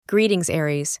Greetings,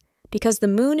 Aries. Because the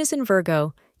moon is in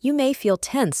Virgo, you may feel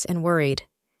tense and worried.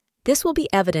 This will be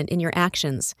evident in your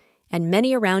actions, and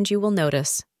many around you will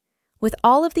notice. With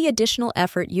all of the additional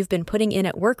effort you've been putting in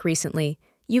at work recently,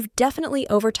 you've definitely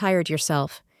overtired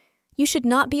yourself. You should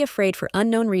not be afraid for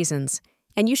unknown reasons,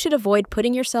 and you should avoid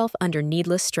putting yourself under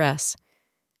needless stress.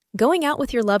 Going out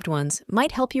with your loved ones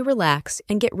might help you relax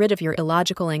and get rid of your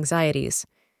illogical anxieties.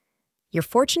 Your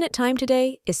fortunate time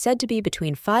today is said to be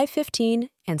between 5:15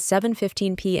 and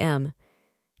 7:15 p.m.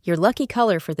 Your lucky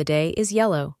color for the day is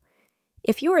yellow.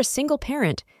 If you're a single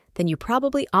parent, then you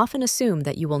probably often assume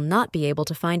that you will not be able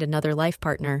to find another life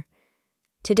partner.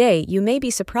 Today, you may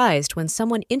be surprised when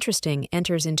someone interesting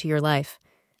enters into your life.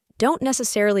 Don't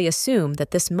necessarily assume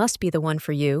that this must be the one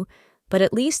for you, but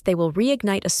at least they will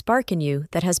reignite a spark in you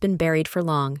that has been buried for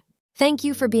long. Thank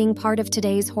you for being part of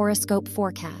today's horoscope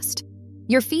forecast.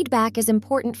 Your feedback is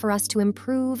important for us to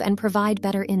improve and provide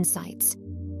better insights.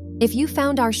 If you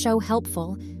found our show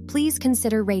helpful, please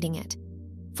consider rating it.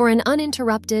 For an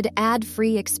uninterrupted,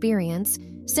 ad-free experience,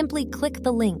 simply click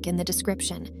the link in the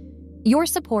description. Your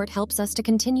support helps us to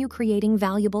continue creating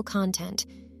valuable content.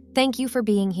 Thank you for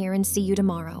being here and see you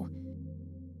tomorrow.